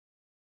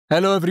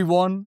Hello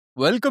everyone,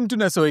 welcome to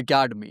Neso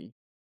Academy.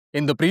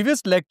 In the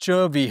previous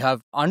lecture, we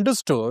have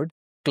understood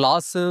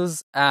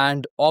classes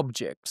and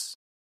objects.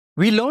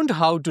 We learned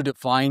how to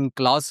define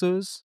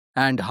classes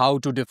and how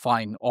to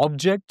define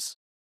objects.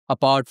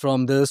 Apart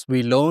from this,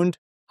 we learned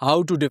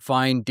how to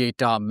define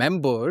data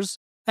members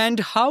and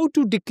how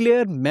to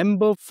declare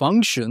member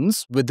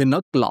functions within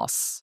a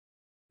class.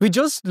 We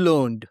just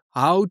learned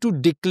how to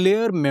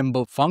declare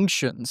member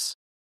functions,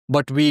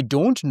 but we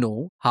don't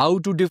know how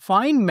to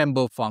define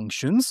member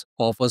functions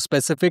of a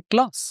specific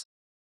class.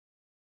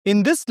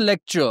 In this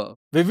lecture,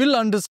 we will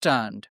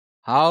understand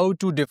how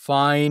to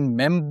define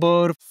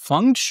member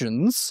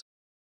functions,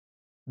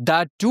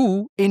 that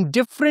too in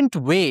different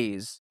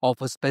ways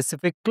of a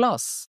specific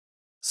class.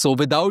 So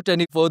without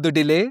any further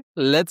delay,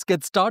 let's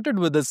get started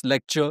with this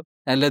lecture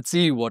and let's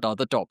see what are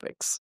the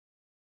topics.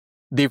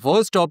 The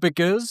first topic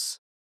is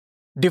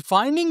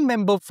defining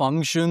member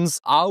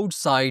functions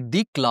outside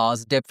the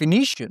class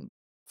definition.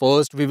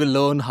 First, we will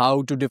learn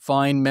how to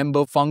define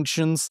member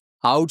functions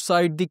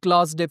outside the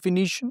class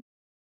definition.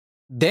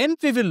 Then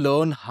we will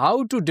learn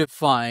how to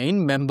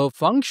define member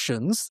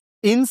functions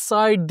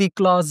inside the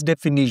class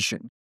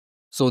definition.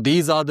 So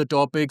these are the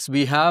topics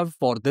we have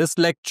for this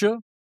lecture.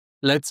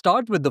 Let's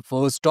start with the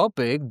first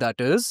topic,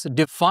 that is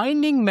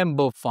defining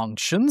member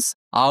functions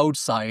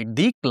outside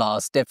the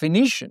class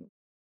definition.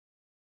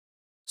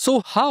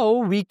 So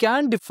how we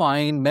can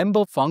define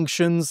member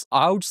functions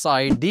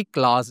outside the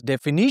class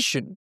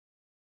definition?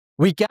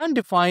 We can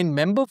define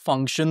member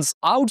functions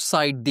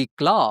outside the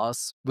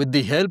class with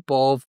the help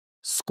of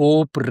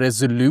scope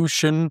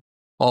resolution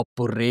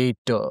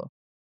operator.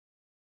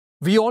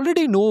 We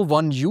already know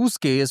one use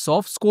case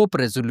of scope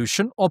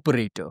resolution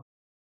operator.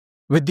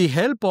 With the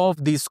help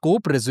of the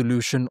scope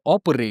resolution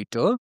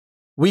operator,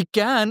 we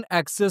can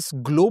access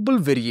global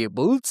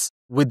variables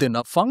within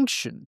a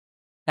function.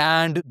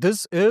 And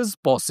this is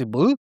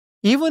possible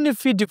even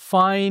if we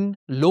define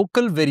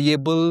local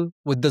variable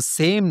with the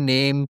same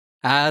name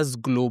as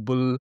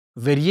global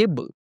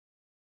variable.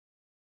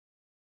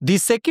 The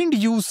second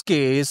use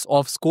case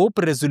of scope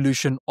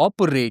resolution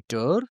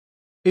operator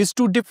is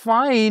to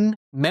define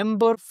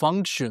member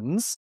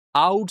functions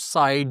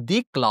outside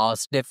the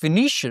class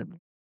definition.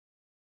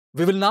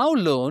 We will now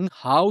learn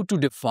how to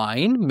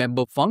define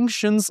member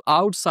functions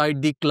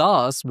outside the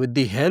class with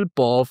the help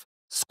of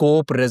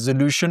scope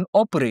resolution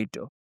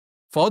operator.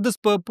 For this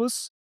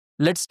purpose,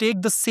 let's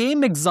take the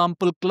same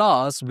example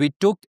class we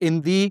took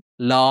in the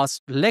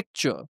last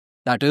lecture,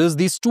 that is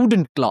the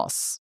student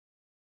class.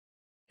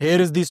 Here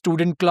is the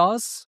student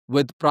class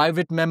with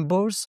private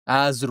members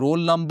as roll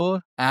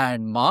number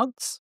and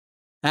marks,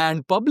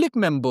 and public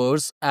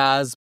members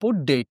as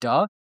put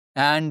data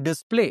and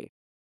display.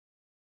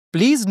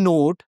 Please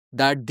note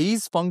that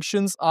these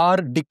functions are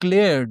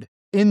declared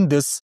in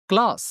this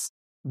class.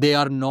 They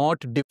are not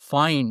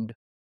defined.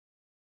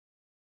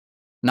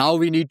 Now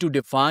we need to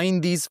define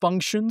these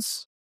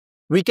functions.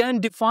 We can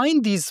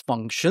define these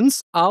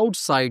functions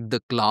outside the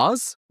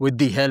class with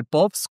the help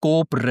of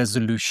scope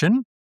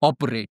resolution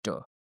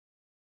operator.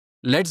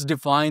 Let's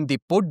define the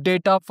put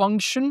data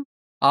function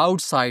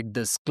outside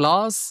this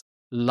class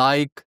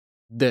like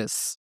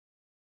this.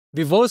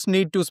 We first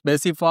need to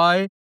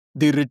specify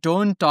the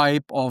return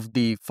type of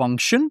the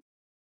function.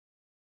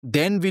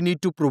 Then we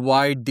need to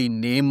provide the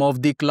name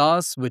of the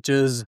class, which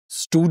is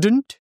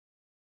student.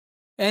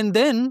 And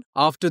then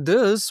after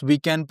this, we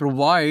can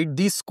provide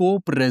the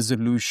scope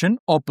resolution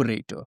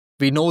operator.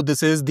 We know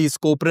this is the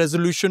scope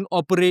resolution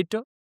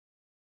operator.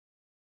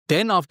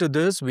 Then after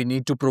this, we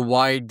need to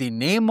provide the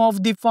name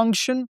of the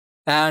function,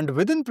 and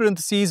within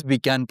parentheses, we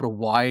can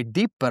provide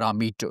the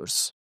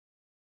parameters.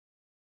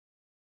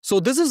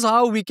 So this is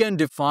how we can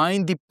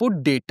define the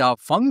put data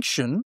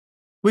function,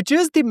 which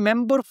is the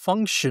member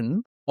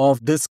function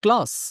of this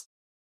class.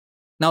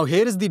 Now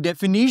here is the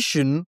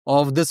definition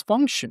of this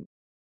function.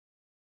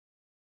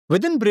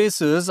 Within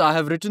braces, I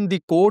have written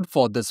the code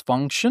for this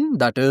function,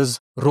 that is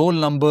roll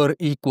number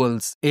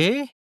equals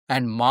A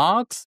and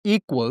marks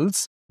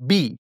equals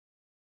B.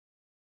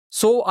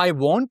 So I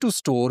want to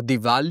store the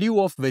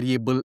value of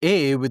variable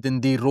A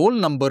within the roll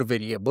number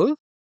variable,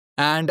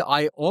 and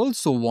I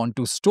also want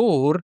to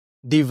store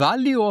the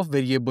value of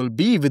variable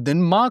B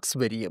within marks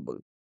variable.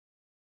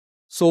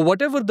 So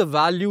whatever the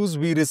values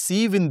we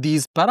receive in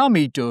these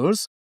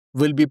parameters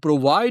will be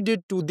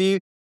provided to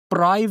the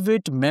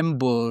private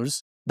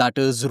members, that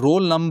is roll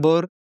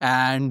number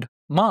and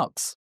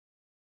marks.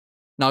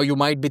 Now you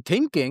might be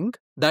thinking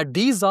that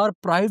these are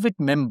private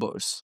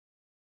members.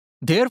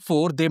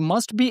 Therefore, they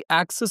must be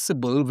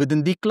accessible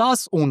within the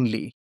class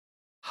only.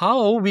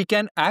 How we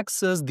can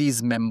access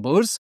these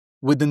members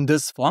within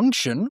this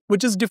function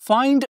which is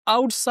defined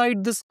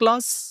outside this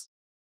class?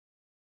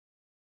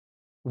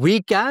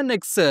 We can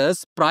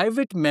access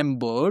private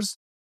members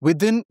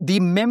within the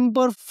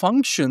member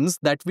functions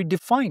that we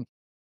define.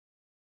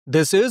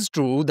 This is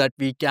true that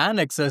we can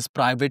access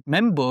private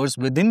members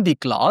within the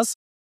class,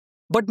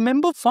 but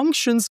member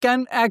functions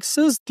can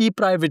access the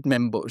private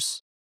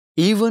members,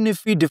 even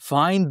if we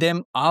define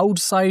them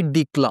outside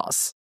the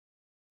class.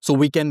 So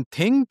we can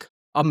think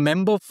a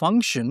member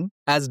function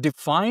as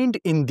defined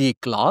in the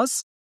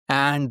class,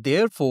 and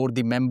therefore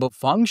the member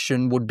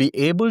function would be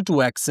able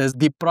to access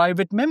the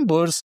private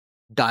members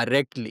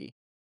directly.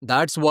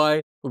 That's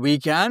why we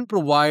can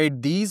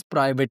provide these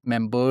private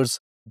members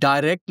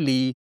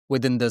directly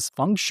within this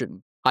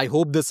function. I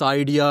hope this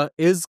idea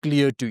is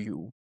clear to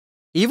you.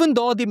 Even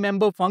though the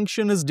member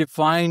function is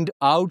defined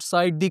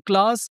outside the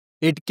class,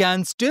 it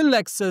can still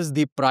access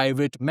the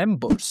private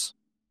members.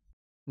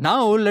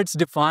 Now let's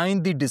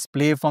define the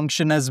display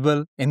function as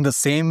well in the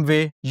same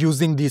way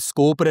using the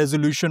scope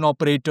resolution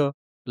operator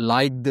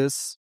like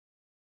this.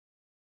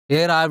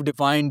 Here I have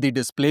defined the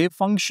display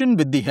function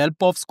with the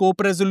help of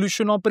scope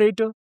resolution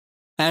operator,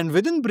 and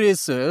within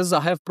braces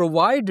I have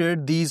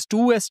provided these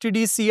two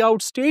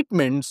stdcout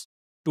statements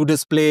to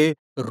display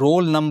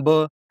roll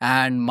number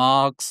and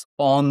marks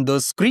on the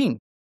screen.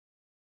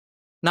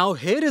 Now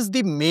here is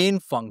the main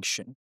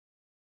function.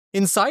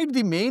 Inside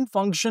the main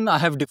function, I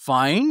have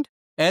defined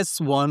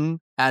S1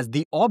 as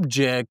the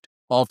object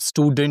of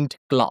student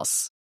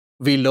class.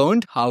 We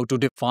learned how to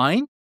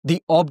define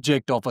the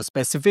object of a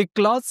specific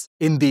class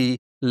in the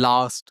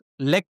last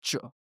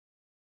lecture.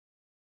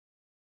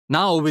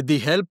 Now, with the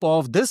help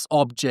of this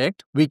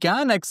object, we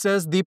can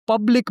access the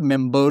public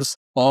members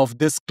of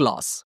this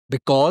class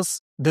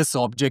because this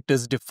object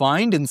is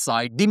defined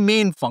inside the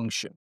main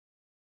function.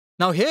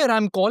 Now here I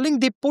am calling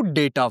the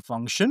putData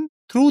function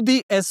through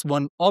the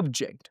S1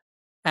 object,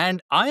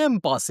 and I am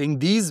passing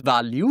these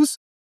values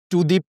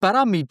to the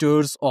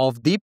parameters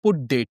of the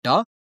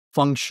putData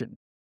function.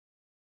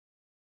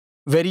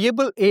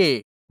 Variable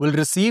A will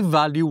receive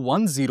value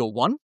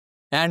 101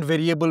 and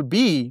variable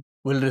B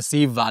will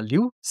receive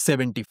value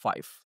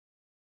 75.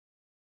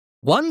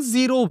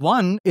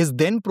 101 is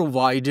then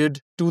provided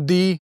to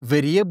the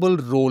variable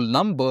roll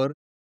number,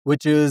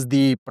 which is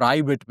the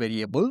private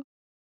variable,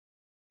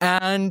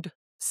 and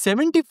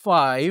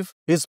 75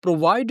 is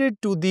provided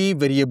to the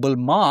variable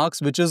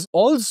marks, which is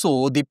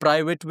also the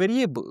private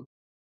variable.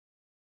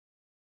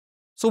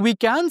 So we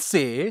can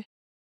say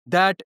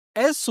that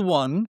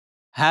S1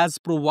 has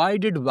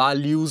provided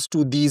values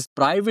to these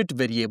private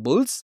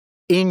variables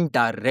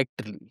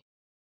indirectly.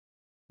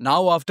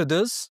 Now after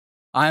this,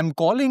 I am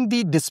calling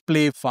the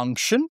display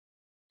function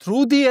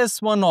through the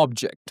S1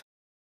 object.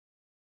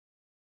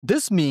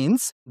 This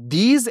means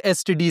these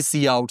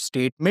stdcout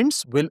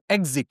statements will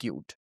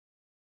execute.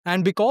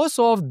 And because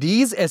of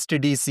these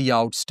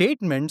stdcout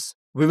statements,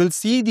 we will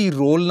see the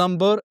roll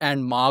number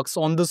and marks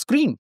on the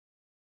screen.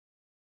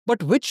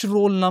 But which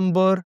roll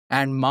number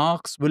and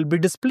marks will be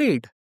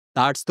displayed?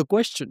 That's the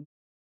question.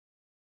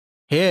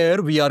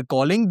 Here we are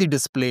calling the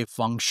display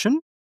function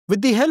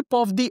with the help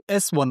of the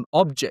S1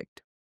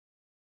 object.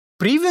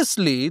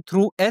 Previously,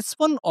 through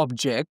S1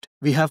 object,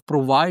 we have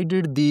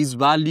provided these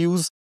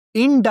values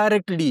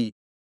indirectly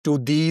to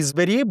these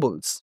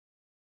variables.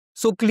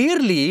 So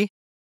clearly,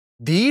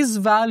 these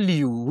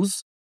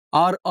values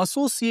are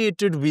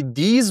associated with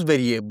these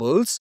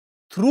variables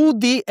through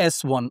the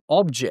S1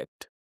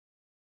 object.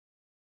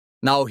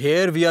 Now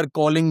here we are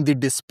calling the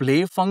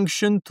display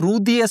function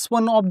through the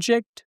S1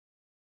 object.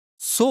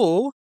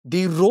 So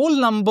the roll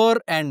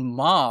number and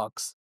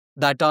marks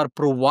that are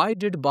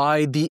provided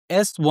by the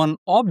S1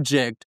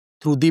 object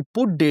through the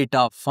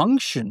putData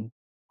function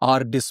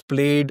are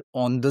displayed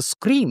on the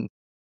screen.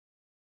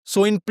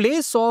 So in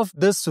place of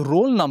this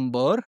roll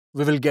number,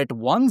 we will get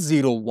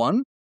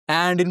 101,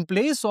 and in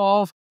place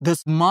of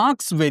this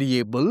marks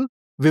variable,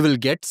 we will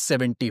get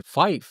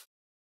 75.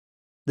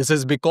 This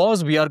is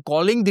because we are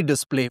calling the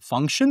display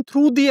function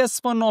through the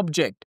S1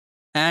 object,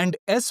 and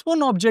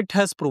S1 object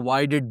has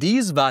provided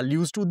these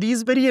values to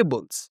these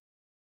variables.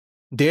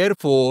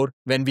 Therefore,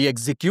 when we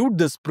execute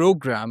this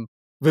program,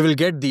 we will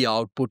get the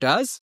output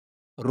as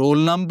roll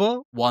number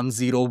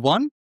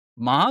 101,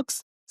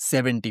 marks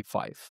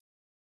 75.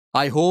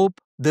 I hope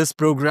this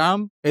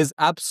program is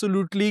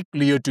absolutely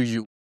clear to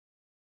you.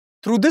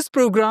 Through this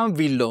program,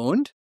 we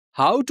learned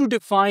how to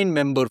define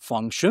member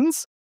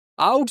functions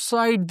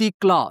outside the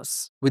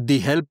class with the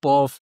help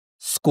of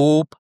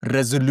scope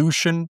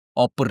resolution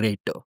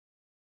operator.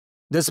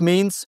 This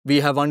means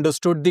we have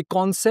understood the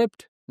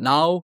concept.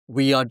 Now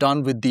we are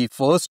done with the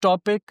first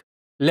topic.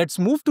 Let's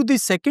move to the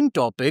second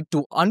topic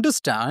to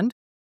understand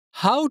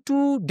how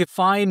to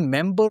define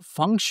member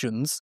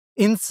functions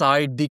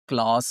inside the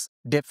class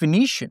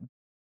definition.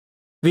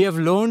 We have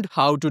learned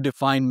how to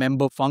define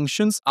member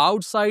functions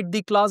outside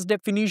the class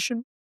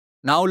definition.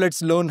 Now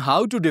let's learn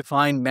how to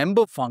define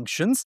member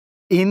functions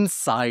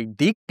inside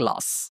the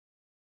class.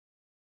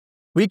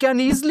 We can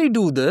easily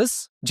do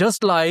this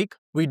just like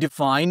we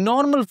define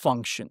normal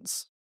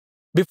functions.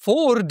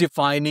 Before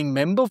defining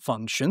member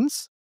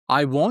functions,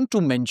 I want to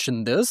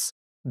mention this,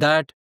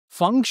 that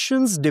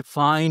functions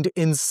defined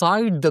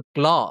inside the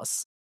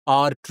class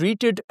are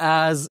treated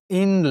as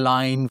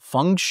inline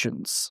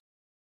functions.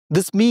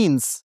 This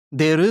means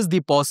there is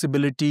the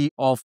possibility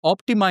of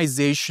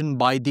optimization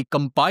by the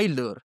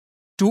compiler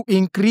to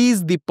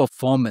increase the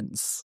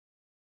performance.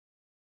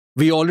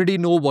 We already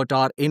know what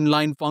are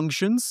inline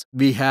functions.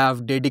 We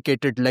have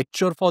dedicated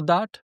lecture for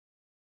that.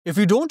 If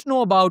you don't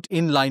know about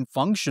inline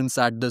functions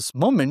at this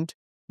moment,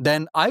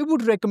 then I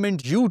would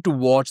recommend you to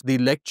watch the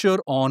lecture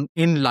on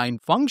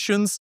inline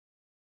functions.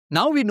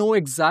 Now we know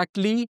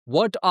exactly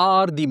what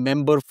are the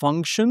member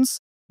functions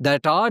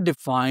that are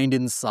defined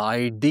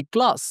inside the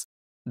class.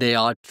 They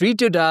are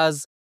treated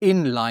as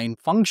inline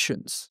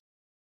functions.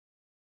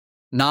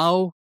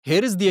 Now,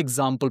 here is the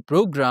example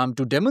program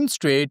to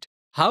demonstrate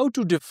how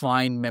to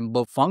define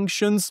member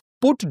functions,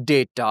 put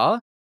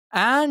data,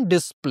 and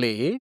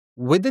display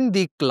within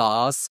the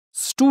class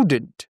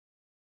student.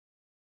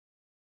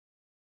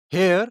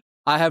 Here,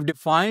 I have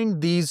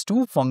defined these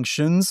two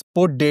functions,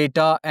 put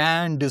data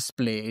and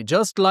display,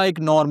 just like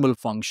normal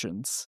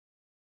functions.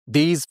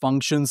 These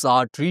functions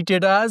are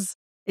treated as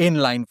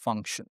inline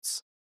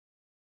functions.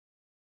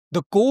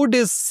 The code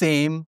is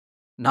same.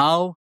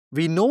 Now,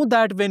 we know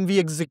that when we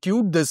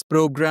execute this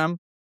program,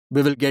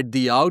 we will get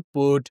the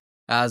output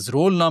as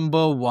roll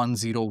number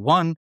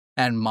 101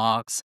 and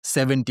marks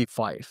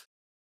 75.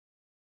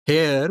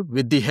 Here,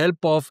 with the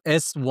help of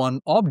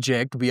S1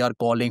 object, we are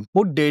calling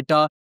put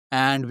data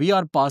and we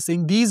are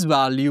passing these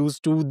values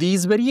to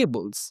these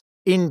variables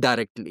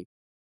indirectly.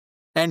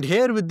 And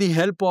here, with the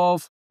help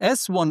of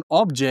S1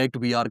 object,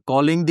 we are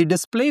calling the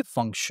display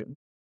function.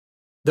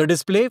 The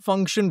display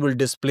function will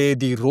display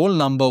the roll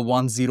number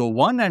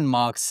 101 and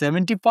mark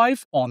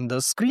 75 on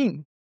the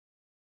screen.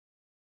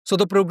 So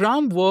the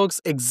program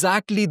works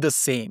exactly the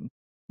same,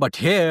 but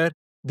here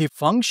the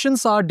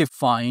functions are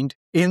defined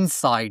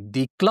inside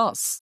the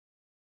class.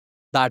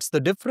 That's the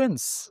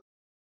difference.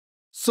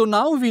 So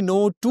now we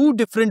know two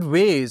different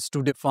ways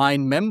to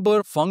define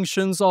member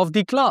functions of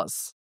the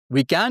class.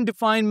 We can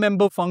define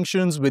member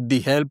functions with the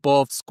help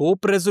of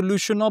scope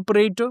resolution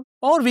operator,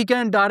 or we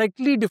can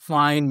directly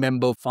define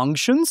member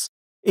functions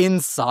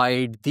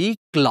inside the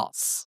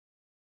class.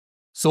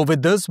 So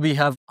with this, we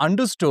have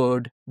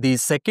understood the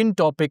second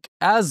topic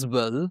as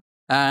well,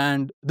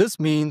 and this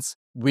means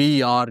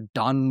we are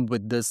done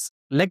with this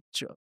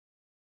lecture.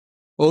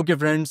 Okay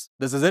friends,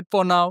 this is it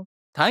for now.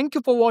 Thank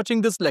you for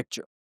watching this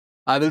lecture.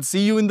 I will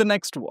see you in the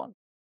next one.